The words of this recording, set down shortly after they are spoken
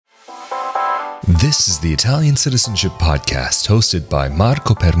This is the Italian Citizenship Podcast, hosted by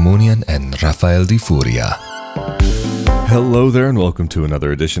Marco Permunian and Rafael Di Furia. Hello there, and welcome to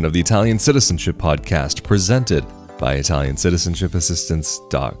another edition of the Italian Citizenship Podcast, presented by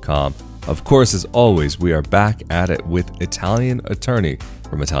Italiancitizenshipassistance.com. Of course, as always, we are back at it with Italian attorney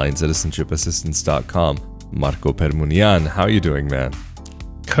from Italiancitizenshipassistance.com, Marco Permunian. How are you doing, man?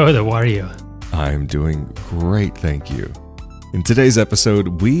 Good, how are you? I'm doing great, thank you. In today's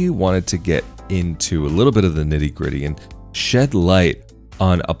episode, we wanted to get into a little bit of the nitty-gritty and shed light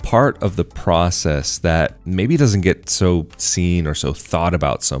on a part of the process that maybe doesn't get so seen or so thought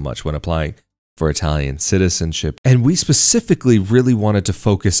about so much when applying for Italian citizenship. And we specifically really wanted to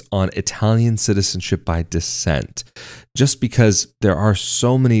focus on Italian citizenship by descent, just because there are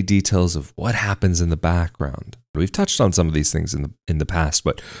so many details of what happens in the background. We've touched on some of these things in the past,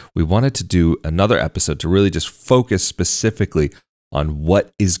 but we wanted to do another episode to really just focus specifically on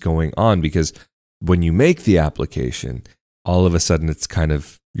what is going on, because when you make the application, all of a sudden it's kind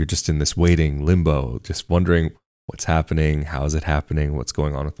of, you're just in this waiting limbo, just wondering what's happening, how is it happening, what's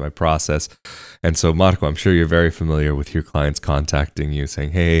going on with my process. And so, Marco, I'm sure you're very familiar with your clients contacting you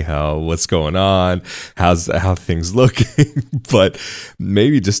saying, hey, what's going on? How things looking? But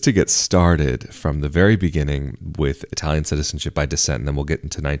maybe just to get started from the very beginning with Italian citizenship by descent, and then we'll get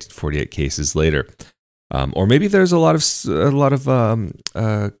into 1948 cases later. Or maybe there's a lot of crossover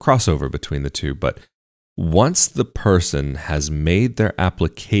between the two. But once the person has made their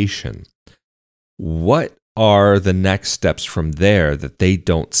application, what are the next steps from there that they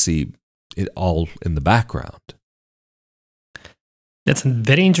don't see it all in the background? That's a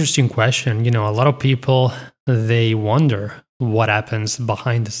very interesting question. You know, a lot of people, they wonder what happens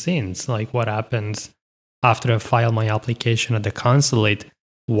behind the scenes, like what happens after I file my application at the consulate.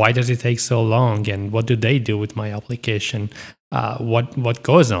 Why does it take so long, and what do they do with my application? What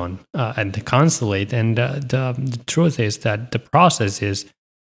goes on at the consulate? And the truth is that the process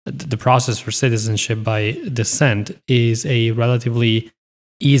for citizenship by descent is a relatively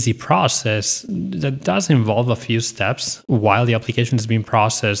easy process that does involve a few steps. While the application is being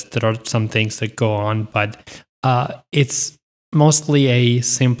processed, there are some things that go on, but it's mostly a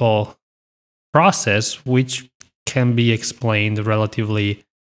simple process which can be explained relatively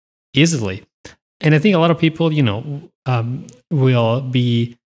easily. And I think a lot of people, will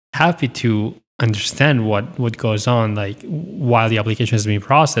be happy to understand what goes on, like while the application is being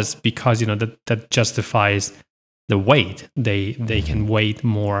processed, because that justifies the wait. They can wait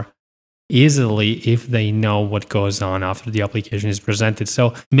more easily if they know what goes on after the application is presented.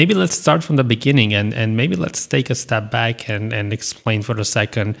 So maybe let's start from the beginning and maybe let's take a step back and explain for a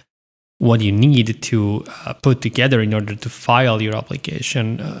second what you need to put together in order to file your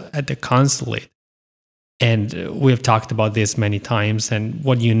application at the consulate. And we have talked about this many times, and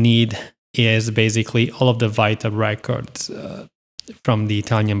what you need is basically all of the vital records from the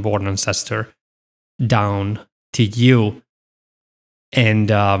Italian-born ancestor down to you.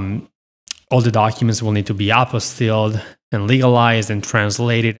 And all the documents will need to be apostilled and legalized and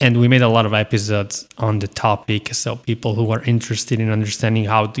translated. And we made a lot of episodes on the topic, so people who are interested in understanding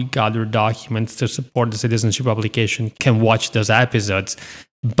how to gather documents to support the citizenship application can watch those episodes.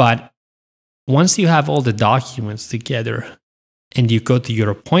 But once you have all the documents together and you go to your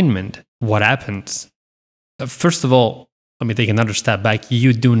appointment, what happens? First of all, let me take another step back.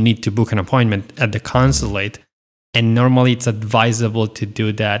 You do need to book an appointment at the consulate, and normally it's advisable to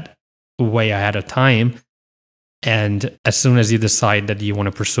do that way ahead of time. And as soon as you decide that you want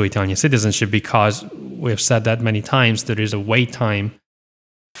to pursue Italian citizenship, because we have said that many times, there is a wait time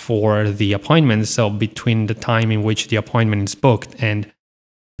for the appointment. So between the time in which the appointment is booked and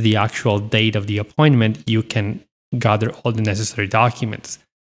the actual date of the appointment, you can gather all the necessary documents.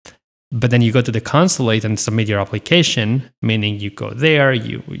 But then you go to the consulate and submit your application, meaning you go there,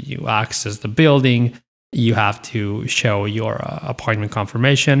 you access the building, you have to show your appointment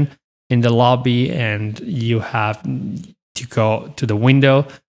confirmation in the lobby, and you have to go to the window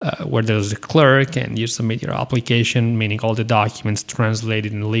where there's a clerk, and you submit your application, meaning all the documents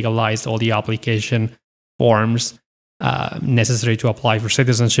translated and legalized, all the application forms necessary to apply for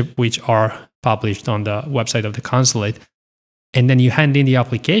citizenship, which are published on the website of the consulate. And then you hand in the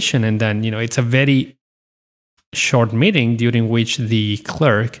application, and then it's a very short meeting during which the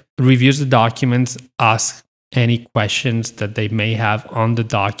clerk reviews the documents, asks any questions that they may have on the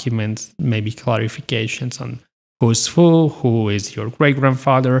documents, maybe clarifications on who's who is your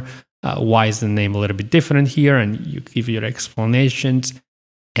great-grandfather, why is the name a little bit different here, and you give your explanations.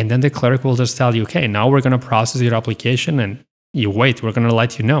 And then the clerk will just tell you, okay, now we're going to process your application, and you wait, we're going to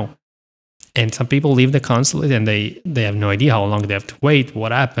let you know. And some people leave the consulate and they have no idea how long they have to wait,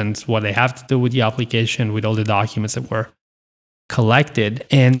 what happens, what they have to do with the application, with all the documents that were collected.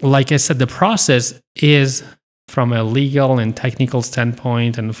 And like I said, the process is, from a legal and technical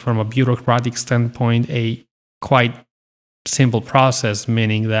standpoint and from a bureaucratic standpoint, a quite simple process,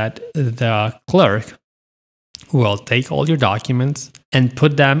 meaning that the clerk will take all your documents and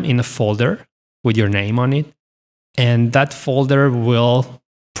put them in a folder with your name on it. And that folder will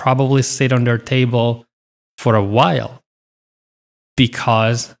probably sit on their table for a while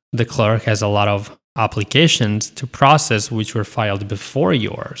because the clerk has a lot of applications to process which were filed before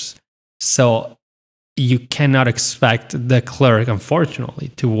yours. So you cannot expect the clerk, unfortunately,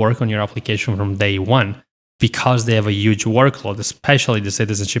 to work on your application from day one because they have a huge workload, especially the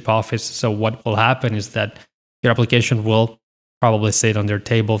citizenship office. So what will happen is that your application will probably sit on their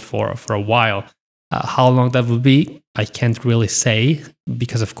table for a while. How long that will be, I can't really say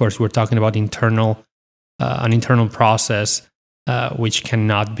because, of course, we're talking about an internal process which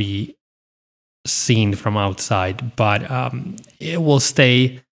cannot be seen from outside. But it will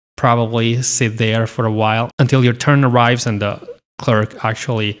probably sit there for a while until your turn arrives and the clerk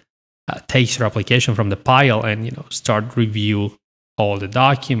actually takes your application from the pile and start review all the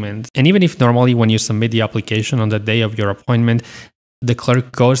documents. And even if normally when you submit the application on the day of your appointment, the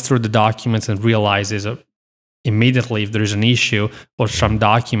clerk goes through the documents and realizes immediately if there is an issue or some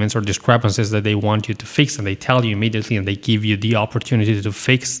documents or discrepancies that they want you to fix, and they tell you immediately and they give you the opportunity to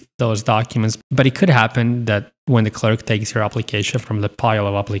fix those documents. But it could happen that when the clerk takes your application from the pile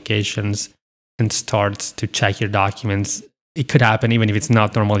of applications and starts to check your documents, it could happen, even if it's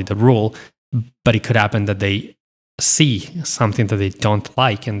not normally the rule, but it could happen that they see something that they don't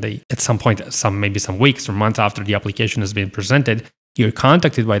like, and they, at some point, maybe some weeks or months after the application has been presented, you're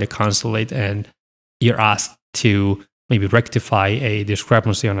contacted by the consulate and you're asked to maybe rectify a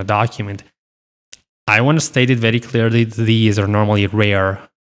discrepancy on a document. I want to state it very clearly, these are normally rare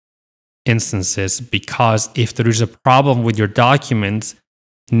instances, because if there is a problem with your documents,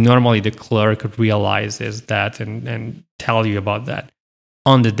 normally the clerk realizes that and tell you about that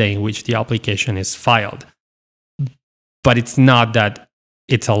on the day in which the application is filed. But it's not that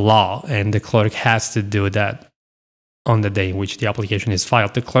it's a law and the clerk has to do that on the day in which the application is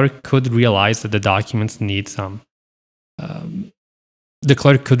filed. The clerk could realize that the documents need some... the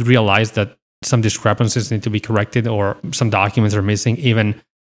clerk could realize that some discrepancies need to be corrected or some documents are missing even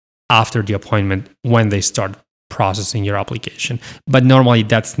after the appointment when they start processing your application. But normally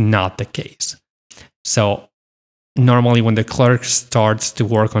that's not the case. So normally when the clerk starts to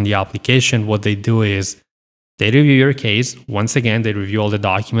work on the application, what they do is they review your case. Once again, they review all the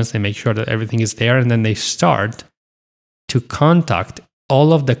documents, they make sure that everything is there, and then they start to contact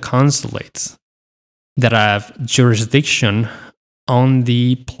all of the consulates that have jurisdiction on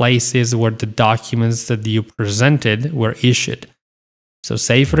the places where the documents that you presented were issued. So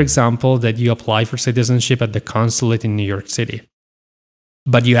say, for example, that you apply for citizenship at the consulate in New York City,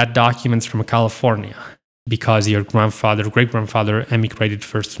 but you had documents from California because your great-grandfather emigrated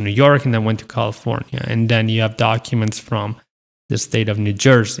first to New York and then went to California. And then you have documents from the state of New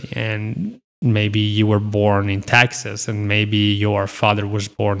Jersey, and maybe you were born in Texas, and maybe your father was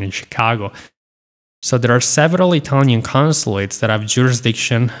born in Chicago. So there are several Italian consulates that have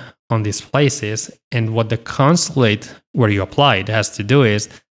jurisdiction on these places, and what the consulate where you applied has to do is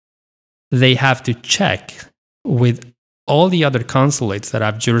they have to check with all the other consulates that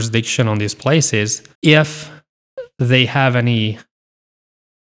have jurisdiction on these places if they have any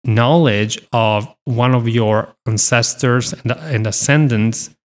knowledge of one of your ancestors and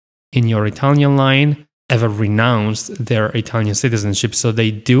ascendants in your Italian line ever renounced their Italian citizenship. So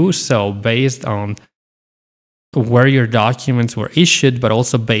they do so based on where your documents were issued, but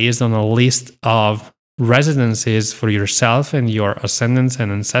also based on a list of residences for yourself and your ascendants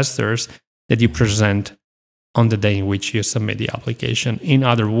and ancestors that you present on the day in which you submit the application. In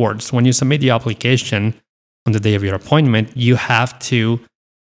other words, when you submit the application on the day of your appointment, you have to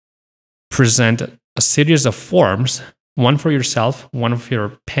present a series of forms, one for yourself, one for your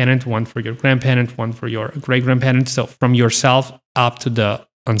parent, one for your grandparent, one for your great-grandparent. So from yourself up to the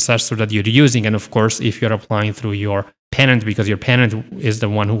ancestor that you're using. And of course, if you're applying through your parent, because your parent is the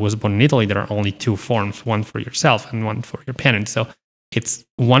one who was born in Italy, there are only two forms, one for yourself and one for your parent. So it's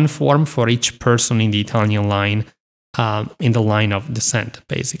one form for each person in the Italian line, in the line of descent,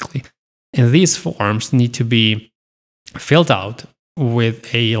 basically. And these forms need to be filled out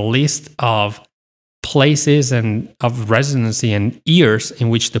with a list of places and of residency and years in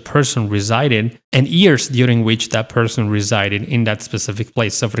which the person resided and years during which that person resided in that specific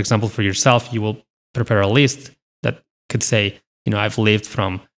place. So for example, for yourself, you will prepare a list that could say, I've lived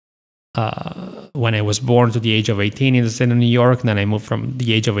from when I was born to the age of 18 in the state of New York. And then I moved from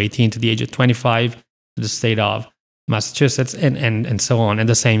the age of 18 to the age of 25 to the state of Massachusetts, and so on. And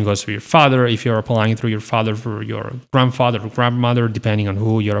the same goes for your father. If you're applying through your father, for your grandfather or grandmother, depending on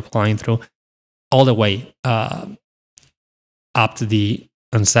who you're applying through, all the way up to the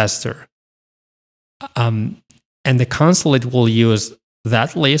ancestor. And the consulate will use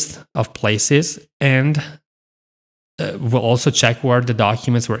that list of places and will also check where the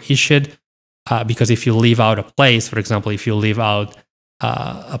documents were issued. Because if you leave out a place, for example, if you leave out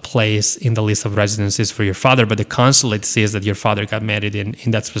a place in the list of residences for your father, but the consulate says that your father got married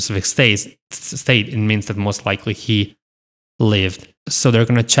in that specific state, it means that most likely he lived. So they're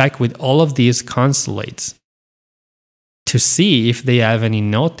going to check with all of these consulates to see if they have any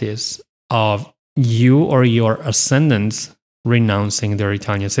notice of you or your ascendants renouncing their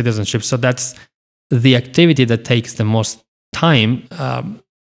Italian citizenship. So that's the activity that takes the most time,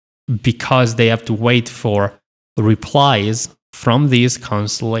 because they have to wait for replies from these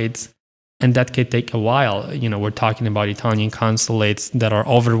consulates, and that can take a while. We're talking about Italian consulates that are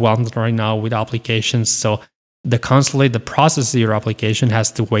overwhelmed right now with applications. So the consulate that processes your application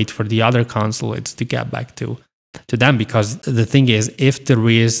has to wait for the other consulates to get back to them, because the thing is, if there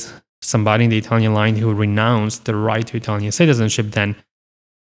is somebody in the Italian line who renounced the right to Italian citizenship, then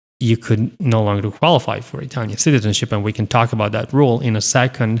you could no longer qualify for Italian citizenship. And we can talk about that rule in a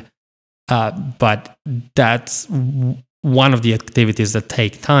second. But that's one of the activities that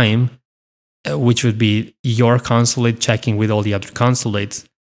take time, which would be your consulate checking with all the other consulates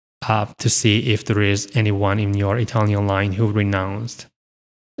to see if there is anyone in your Italian line who renounced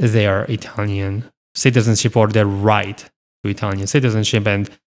their Italian citizenship or their right to Italian citizenship. And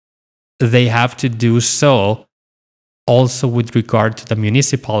they have to do so also with regard to the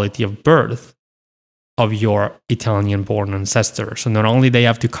municipality of birth of your Italian-born ancestor. So not only they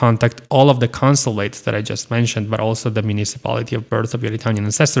have to contact all of the consulates that I just mentioned, but also the municipality of birth of your Italian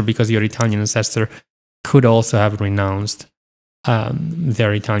ancestor, because your Italian ancestor could also have renounced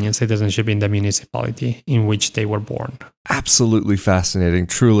their Italian citizenship in the municipality in which they were born. Absolutely fascinating.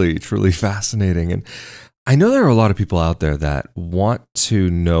 Truly, truly fascinating. And I know there are a lot of people out there that want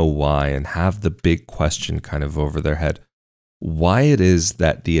to know why and have the big question kind of over their head, why it is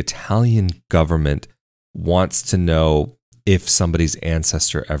that the Italian government wants to know if somebody's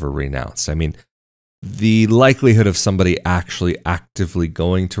ancestor ever renounced. I mean, the likelihood of somebody actually actively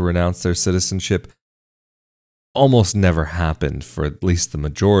going to renounce their citizenship almost never happened for at least the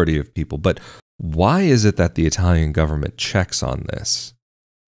majority of people. But why is it that the Italian government checks on this?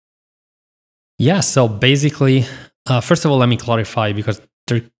 Yeah, so basically, first of all, let me clarify, because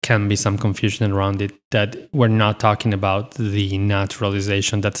there can be some confusion around it, that we're not talking about the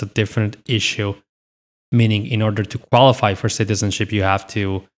naturalization. That's a different issue. Meaning, in order to qualify for citizenship, you have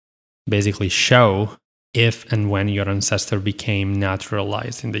to basically show if and when your ancestor became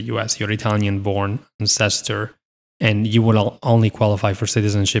naturalized in the US, your Italian-born ancestor. And you will only qualify for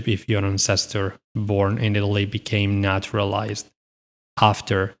citizenship if your ancestor born in Italy became naturalized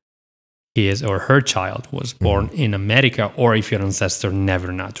after his or her child was born in America, or if your ancestor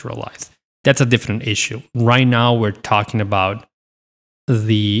never naturalized. That's a different issue. Right now, we're talking about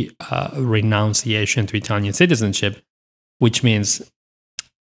the renunciation to Italian citizenship, which means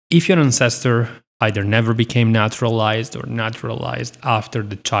if your ancestor either never became naturalized or naturalized after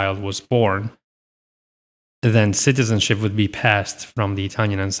the child was born, then citizenship would be passed from the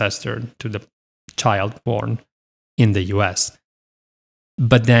Italian ancestor to the child born in the US.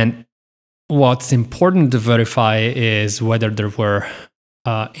 But then what's important to verify is whether there were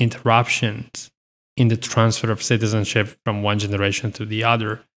interruptions in the transfer of citizenship from one generation to the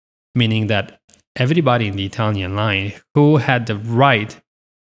other, meaning that everybody in the Italian line who had the right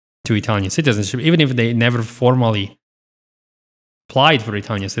to Italian citizenship, even if they never formally applied for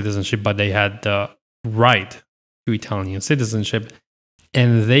Italian citizenship, but they had the right to Italian citizenship,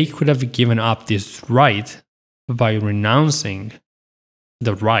 and they could have given up this right by renouncing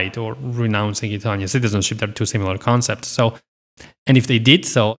the right or renouncing Italian citizenship. They're two similar concepts. So, and if they did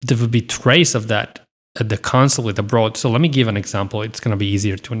so, there would be trace of that at the consulate abroad. So let me give an example. It's going to be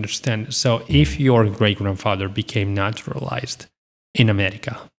easier to understand. So if your great-grandfather became naturalized in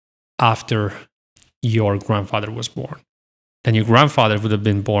America after your grandfather was born, then your grandfather would have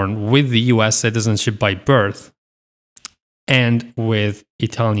been born with the US citizenship by birth and with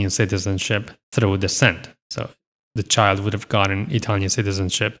Italian citizenship through descent. So the child would have gotten Italian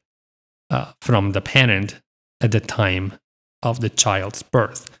citizenship from the parent at the time of the child's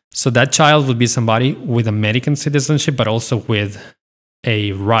birth. So that child would be somebody with American citizenship, but also with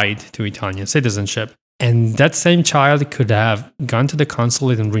a right to Italian citizenship. And that same child could have gone to the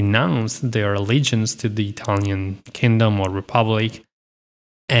consulate and renounced their allegiance to the Italian kingdom or republic.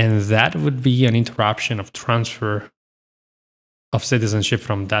 And that would be an interruption of transfer of citizenship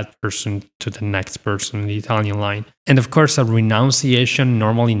from that person to the next person in the Italian line. And of course, a renunciation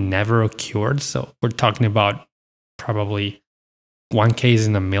normally never occurred. So we're talking about probably one case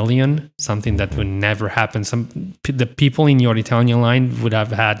in a million, something that would never happen. The people in your Italian line would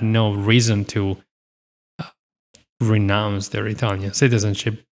have had no reason to renounce their Italian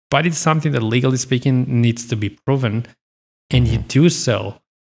citizenship. But it's something that, legally speaking, needs to be proven. And you do so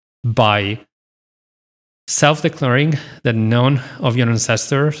by self-declaring that none of your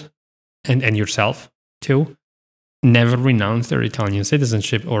ancestors and yourself too never renounced their Italian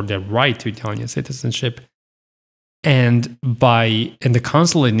citizenship or their right to Italian citizenship. And the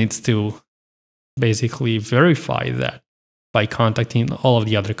consulate needs to basically verify that by contacting all of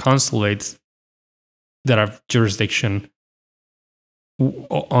the other consulates that have jurisdiction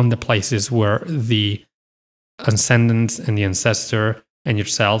on the places where the ascendants and the ancestor and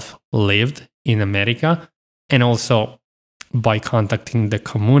yourself lived in America, and also by contacting the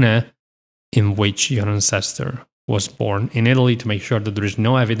comune in which your ancestor was born in Italy to make sure that there is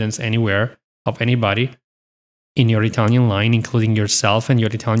no evidence anywhere of anybody in your Italian line, including yourself and your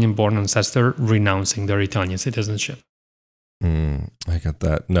Italian-born ancestor, renouncing their Italian citizenship. I get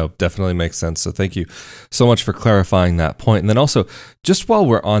that. No, definitely makes sense. So thank you so much for clarifying that point. And then also, just while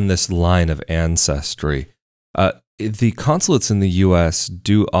we're on this line of ancestry, the consulates in the U.S.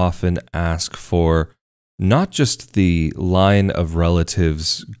 do often ask for not just the line of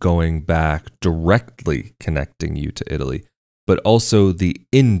relatives going back directly connecting you to Italy, but also the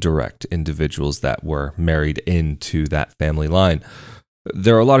indirect individuals that were married into that family line.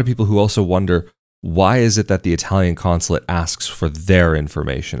 There are a lot of people who also wonder, why is it that the Italian consulate asks for their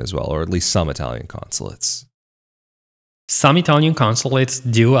information as well, or at least some Italian consulates? Some Italian consulates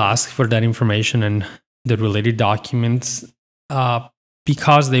do ask for that information and the related documents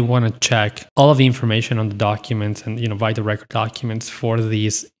because they want to check all of the information on the documents and vital record documents for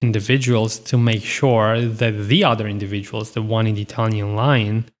these individuals to make sure that the other individuals, the one in the Italian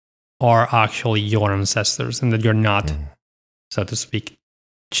line, are actually your ancestors and that you're not, so to speak,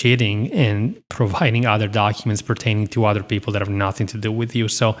 cheating and providing other documents pertaining to other people that have nothing to do with you.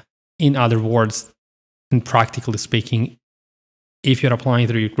 So in other words, and practically speaking, if you're applying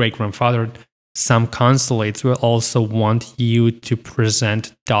through your great-grandfather, some consulates will also want you to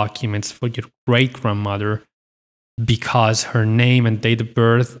present documents for your great-grandmother because her name and date of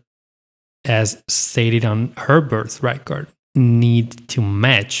birth, as stated on her birth record, need to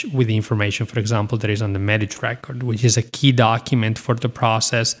match with the information, for example, that is on the marriage record, which is a key document for the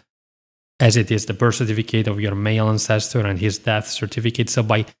process, as it is the birth certificate of your male ancestor and his death certificate. So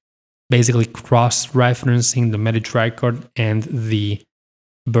by basically cross-referencing the marriage record and the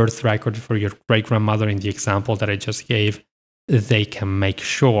birth record for your great-grandmother in the example that I just gave, they can make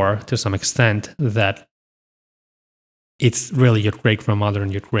sure to some extent that it's really your great-grandmother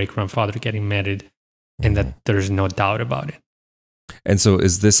and your great-grandfather getting married and that there's no doubt about it. And so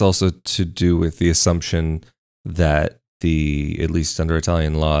is this also to do with the assumption that at least under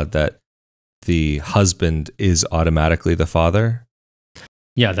Italian law, that the husband is automatically the father?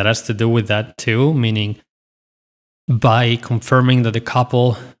 Yeah, that has to do with that too, meaning by confirming that the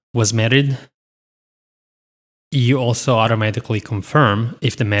couple was married, you also automatically confirm,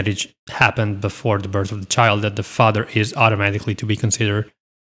 if the marriage happened before the birth of the child, that the father is automatically to be considered,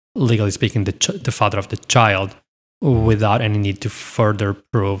 legally speaking, the father of the child, without any need to further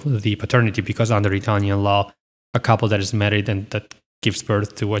prove the paternity, because under Italian law, a couple that is married and that gives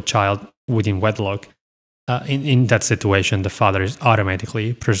birth to a child within wedlock, in that situation, the father is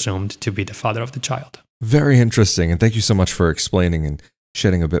automatically presumed to be the father of the child. Very interesting. And thank you so much for explaining and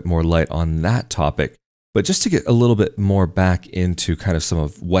shedding a bit more light on that topic. But just to get a little bit more back into kind of some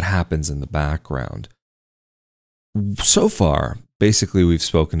of what happens in the background. So far, basically, we've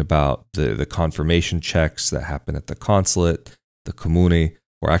spoken about the confirmation checks that happen at the consulate, the comune,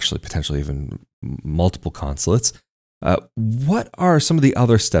 or actually potentially even multiple consulates. What are some of the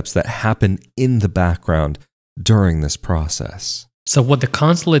other steps that happen in the background during this process? So what the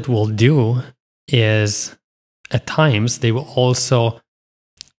consulate will do is, at times, they will also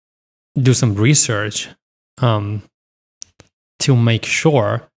do some research to make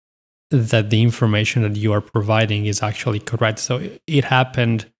sure that the information that you are providing is actually correct. So it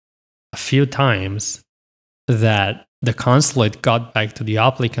happened a few times that the consulate got back to the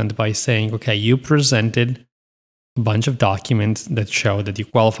applicant by saying, okay, you presented a bunch of documents that show that you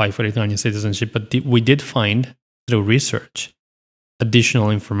qualify for Italian citizenship, but we did find through research additional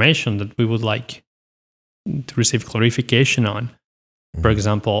information that we would like to receive clarification on. For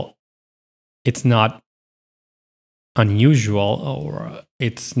example, it's not unusual or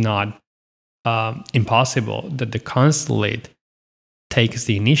it's not impossible that the consulate takes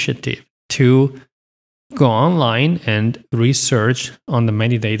the initiative to go online and research on the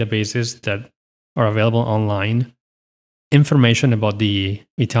many databases that are available online information about the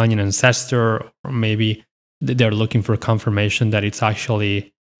Italian ancestor, or maybe they're looking for confirmation that it's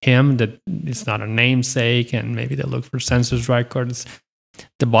actually him, that it's not a namesake, and maybe they look for census records.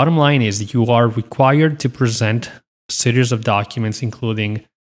 The bottom line is you are required to present a series of documents, including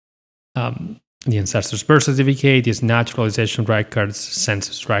the ancestor's birth certificate, his naturalization records,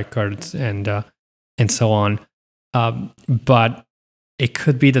 census records, and so on. But it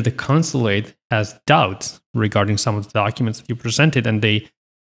could be that the consulate has doubts regarding some of the documents that you presented, and they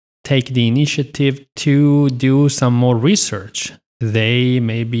take the initiative to do some more research. They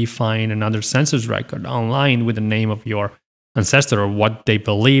maybe find another census record online with the name of your ancestor or what they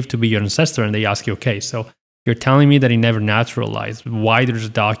believe to be your ancestor, and they ask you, okay, so you're telling me that he never naturalized. Why there's a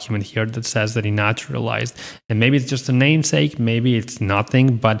document here that says that he naturalized? And maybe it's just a namesake, maybe it's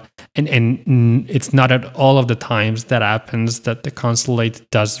nothing, but and it's not at all of the times that happens that the consulate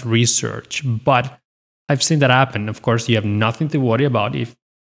does research. But I've seen that happen. Of course, you have nothing to worry about if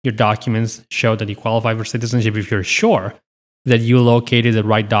your documents show that you qualify for citizenship, if you're sure that you located the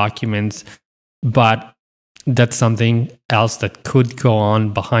right documents. But that's something else that could go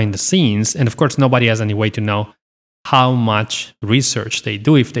on behind the scenes. And of course, nobody has any way to know how much research they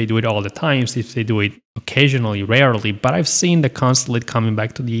do, if they do it all the time, if they do it occasionally, rarely. But I've seen the consulate coming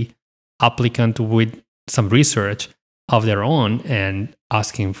back to the applicant with some research of their own and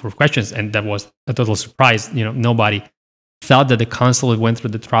asking for questions. And that was a total surprise. Nobody thought that the consulate went through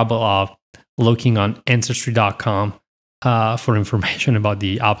the trouble of looking on Ancestry.com for information about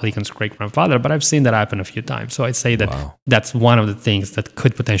the applicant's great-grandfather, but I've seen that happen a few times. So I'd say that That's one of the things that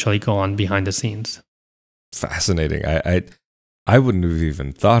could potentially go on behind the scenes. Fascinating. I wouldn't have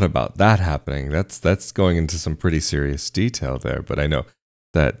even thought about that happening. That's going into some pretty serious detail there, but I know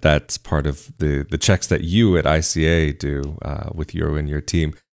that that's part of the checks that you at ICA do with you and your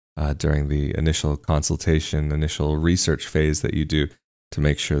team during the initial consultation, initial research phase that you do to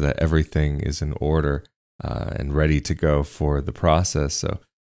make sure that everything is in order and ready to go for the process. So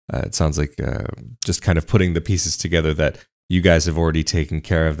it sounds like just kind of putting the pieces together that you guys have already taken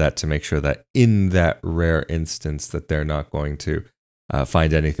care of that to make sure that in that rare instance that they're not going to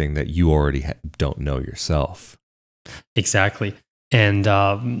find anything that you already don't know yourself. Exactly. And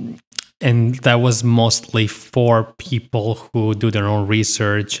that was mostly for people who do their own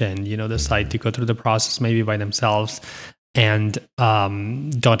research and, decide to go through the process maybe by themselves. And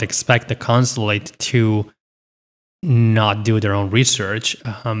don't expect the consulate to not do their own research.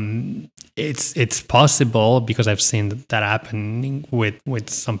 It's possible, because I've seen that happen with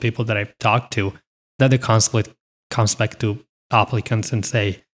some people that I've talked to, that the consulate comes back to applicants and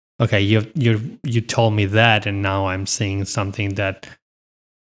say, okay, you told me that, and now I'm seeing something that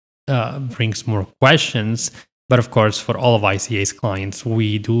brings more questions. But of course, for all of ICA's clients,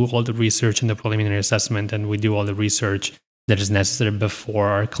 we do all the research in the preliminary assessment, and we do all the research that is necessary before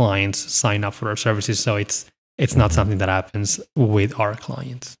our clients sign up for our services. So it's not something that happens with our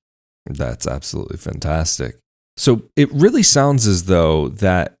clients. That's absolutely fantastic. So it really sounds as though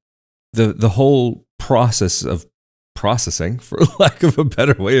that the whole process of processing, for lack of a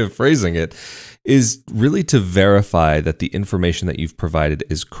better way of phrasing it, is really to verify that the information that you've provided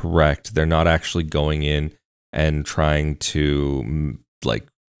is correct. They're not actually going in and trying to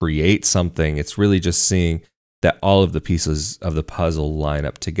create something. It's really just seeing that all of the pieces of the puzzle line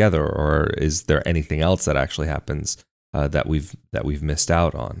up together, or is there anything else that actually happens that we've missed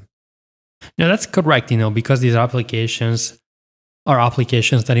out on? No, that's correct. Because these applications are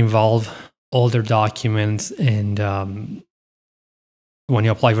applications that involve older documents, and when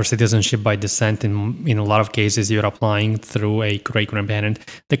you apply for citizenship by descent, in a lot of cases, you're applying through a great-grandparent.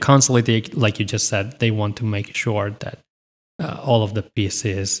 The consulate, like you just said, they want to make sure that all of the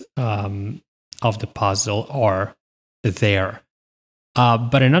pieces of the puzzle are there.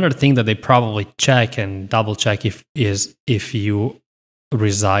 But another thing that they probably check and double check is if you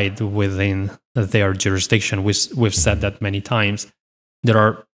reside within their jurisdiction. We've said that many times. There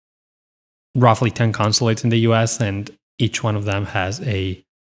are roughly 10 consulates in the US, and each one of them has a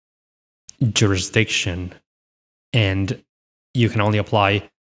jurisdiction, and you can only apply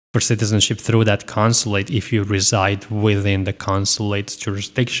for citizenship through that consulate if you reside within the consulate's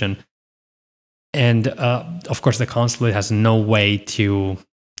jurisdiction. And of course, the consulate has no way to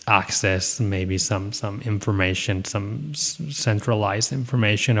access maybe some information, some centralized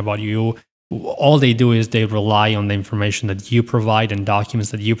information about you all they do is they rely on the information that you provide and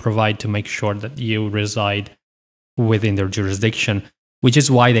documents that you provide to make sure that you reside within their jurisdiction, which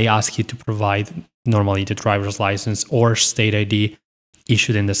is why they ask you to provide normally the driver's license or state ID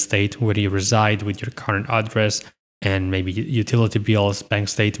issued in the state where you reside with your current address, and maybe utility bills, bank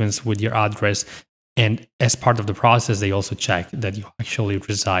statements with your address. And as part of the process, they also check that you actually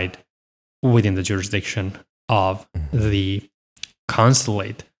reside within the jurisdiction of the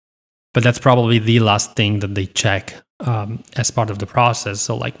consulate. But that's probably the last thing that they check as part of the process.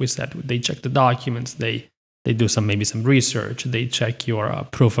 So like we said, they check the documents, they do maybe some research, they check your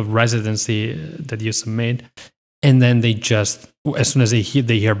proof of residency that you submit, and then they just, as soon as they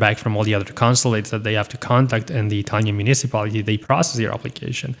hear back from all the other consulates that they have to contact and the Italian municipality, they process your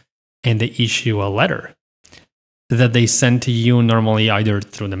application and they issue a letter that they send to you normally either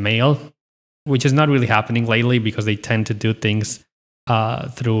through the mail, which is not really happening lately because they tend to do things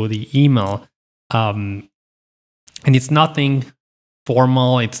through the email. And it's nothing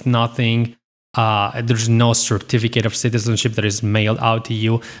formal, it's nothing, there's no certificate of citizenship that is mailed out to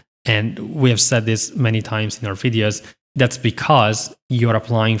you. And we have said this many times in our videos. That's because you're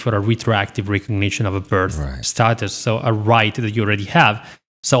applying for a retroactive recognition of a birth status, so a right that you already have.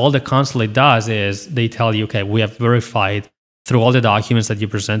 So all the consulate does is they tell you, okay, we have verified through all the documents that you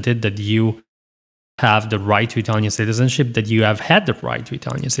presented that you have the right to Italian citizenship, that you have had the right to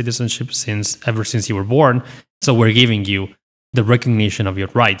Italian citizenship ever since you were born. So we're giving you the recognition of your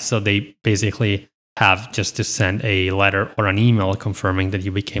rights. So they basically have just to send a letter or an email confirming that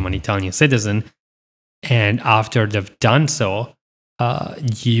you became an Italian citizen. And after they've done so,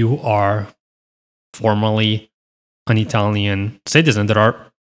 you are formally an Italian citizen. There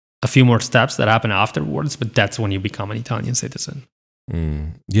are a few more steps that happen afterwards, but that's when you become an Italian citizen.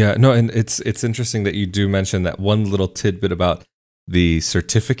 Yeah, no, and it's interesting that you do mention that one little tidbit about the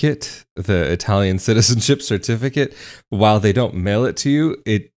certificate, the Italian citizenship certificate. While they don't mail it to you,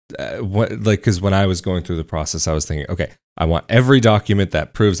 because when I was going through the process, I was thinking, okay, I want every document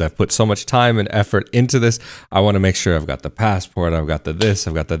that proves I've put so much time and effort into this. I want to make sure I've got the passport, I've got the this,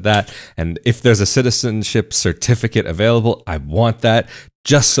 I've got the that. And if there's a citizenship certificate available, I want that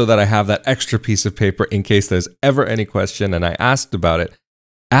just so that I have that extra piece of paper in case there's ever any question. And I asked about it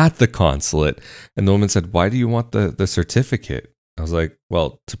at the consulate, and the woman said, why do you want the certificate? I was like,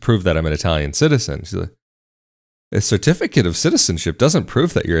 well, to prove that I'm an Italian citizen. She's like, a certificate of citizenship doesn't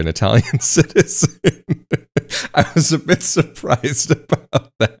prove that you're an Italian citizen. I was a bit surprised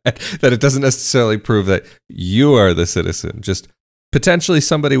about that it doesn't necessarily prove that you are the citizen. Just potentially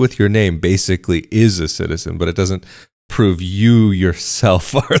somebody with your name basically is a citizen, but it doesn't prove you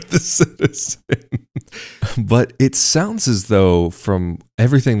yourself are the citizen. But it sounds as though from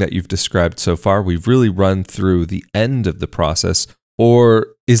everything that you've described so far, we've really run through the end of the process. Or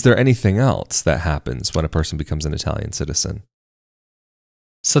is there anything else that happens when a person becomes an Italian citizen?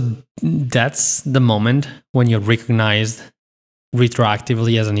 So that's the moment when you're recognized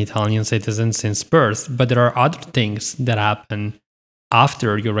retroactively as an Italian citizen since birth. But there are other things that happen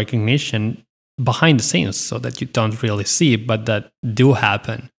after your recognition behind the scenes, so that you don't really see, but that do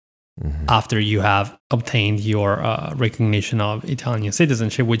happen after you have obtained your recognition of Italian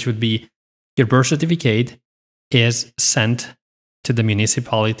citizenship, which would be your birth certificate is sent to the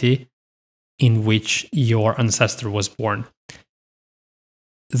municipality in which your ancestor was born.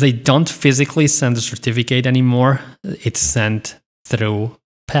 They don't physically send the certificate anymore. It's sent through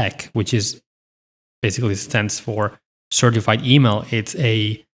PEC, which is basically stands for certified email. It's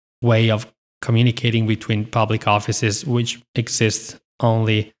a way of communicating between public offices, which exists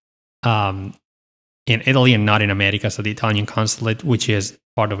only in Italy and not in America. So the Italian consulate, which is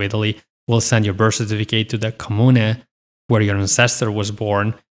part of Italy, will send your birth certificate to the comune where your ancestor was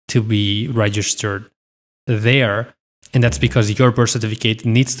born to be registered there. And that's because your birth certificate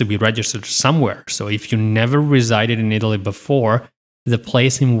needs to be registered somewhere. So if you never resided in Italy before, the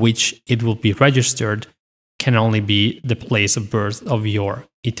place in which it will be registered can only be the place of birth of your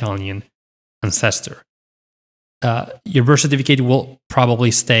Italian ancestor. Your birth certificate will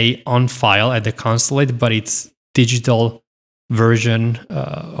probably stay on file at the consulate, but its digital version,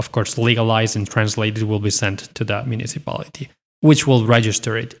 of course, legalized and translated, will be sent to the municipality, which will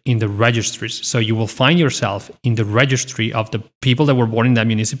register it in the registries. So you will find yourself in the registry of the people that were born in that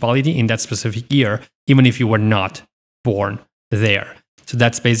municipality in that specific year, even if you were not born there. So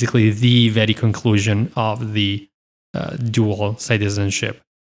that's basically the very conclusion of the dual citizenship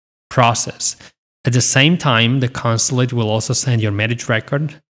process. At the same time, the consulate will also send your marriage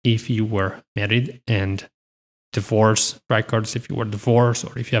record if you were married, and divorce records if you were divorced,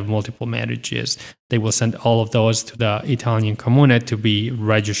 or if you have multiple marriages. They will send all of those to the Italian comune to be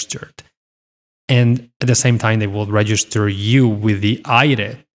registered. And at the same time, they will register you with the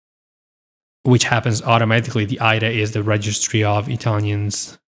AIRE, which happens automatically. The AIRE is the registry of the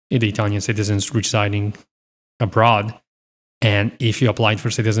Italian citizens residing abroad. And if you applied for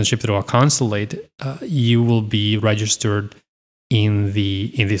citizenship through a consulate, you will be registered in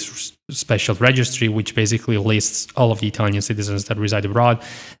this special registry, which basically lists all of the Italian citizens that reside abroad.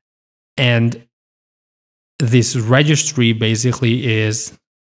 And this registry basically is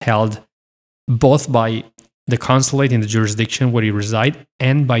held both by the consulate in the jurisdiction where you reside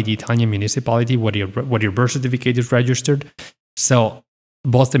and by the Italian municipality where your birth certificate is registered. So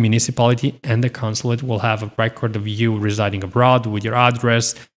both the municipality and the consulate will have a record of you residing abroad with your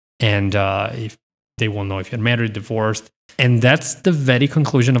address, and if they will know if you're married, divorced. And that's the very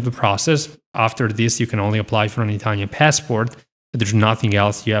conclusion of the process. After this, you can only apply for an Italian passport. There's nothing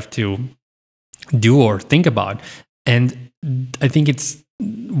else you have to do or think about. And I think it's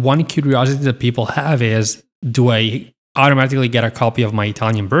one curiosity that people have is, do I automatically get a copy of my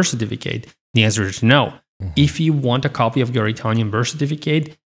Italian birth certificate? The answer is no. If you want a copy of your Italian birth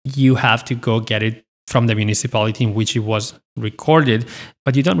certificate, you have to go get it from the municipality in which it was recorded,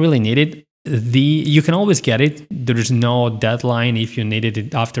 but you don't really need it. You can always get it. There is no deadline. If you needed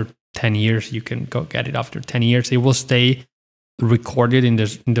it after 10 years, you can go get it after 10 years. It will stay recorded in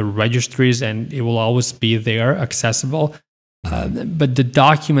the registries, and it will always be there, accessible. But the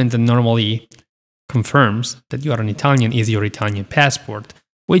document that normally confirms that you are an Italian is your Italian passport,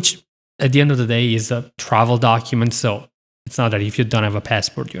 which at the end of the day is a travel document. So it's not that if you don't have a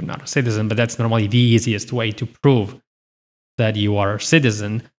passport, you're not a citizen, but that's normally the easiest way to prove that you are a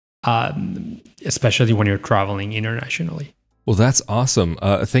citizen, especially when you're traveling internationally. Well, that's awesome.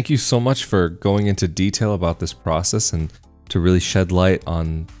 Thank you so much for going into detail about this process and to really shed light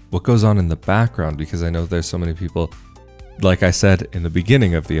on what goes on in the background, because I know there's so many people, like I said in the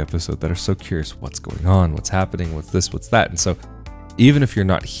beginning of the episode, that are so curious what's going on, what's happening, what's this, what's that. And so even if you're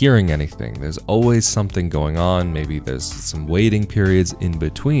not hearing anything, there's always something going on. Maybe there's some waiting periods in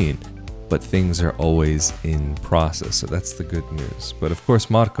between, but things are always in process. So that's the good news. But of course,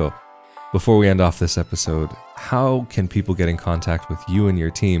 Marco, before we end off this episode, how can people get in contact with you and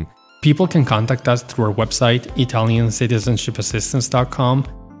your team? People can contact us through our website, Italiancitizenshipassistance.com.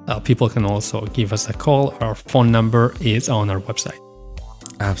 People can also give us a call. Our phone number is on our website.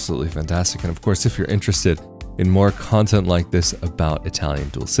 Absolutely fantastic. And of course, if you're interested in more content like this about Italian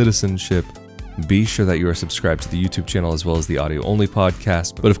dual citizenship, be sure that you are subscribed to the YouTube channel as well as the audio-only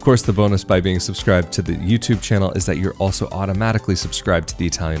podcast. But of course, the bonus by being subscribed to the YouTube channel is that you're also automatically subscribed to the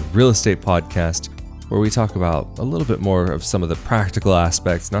Italian Real Estate Podcast, where we talk about a little bit more of some of the practical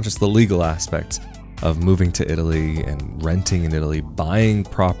aspects, not just the legal aspects, of moving to Italy and renting in Italy, buying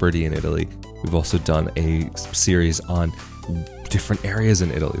property in Italy. We've also done a series on different areas in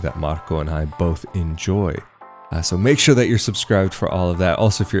Italy that Marco and I both enjoy. So make sure that you're subscribed for all of that.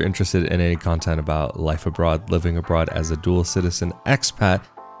 Also, if you're interested in any content about life abroad, living abroad as a dual citizen expat,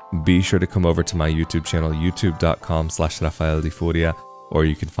 be sure to come over to my YouTube channel, youtube.com/Rafael Di Furia, or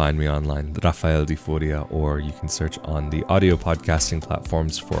you can find me online, Rafael Di Furia, or you can search on the audio podcasting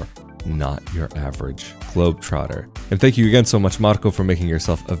platforms for Not Your Average Globetrotter. And thank you again so much, Marco, for making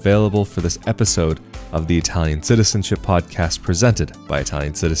yourself available for this episode of the Italian Citizenship Podcast presented by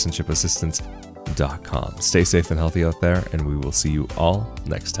Italiancitizenshipassistance.com. Stay safe and healthy out there, and we will see you all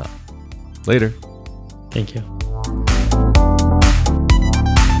next time. Later. Thank you.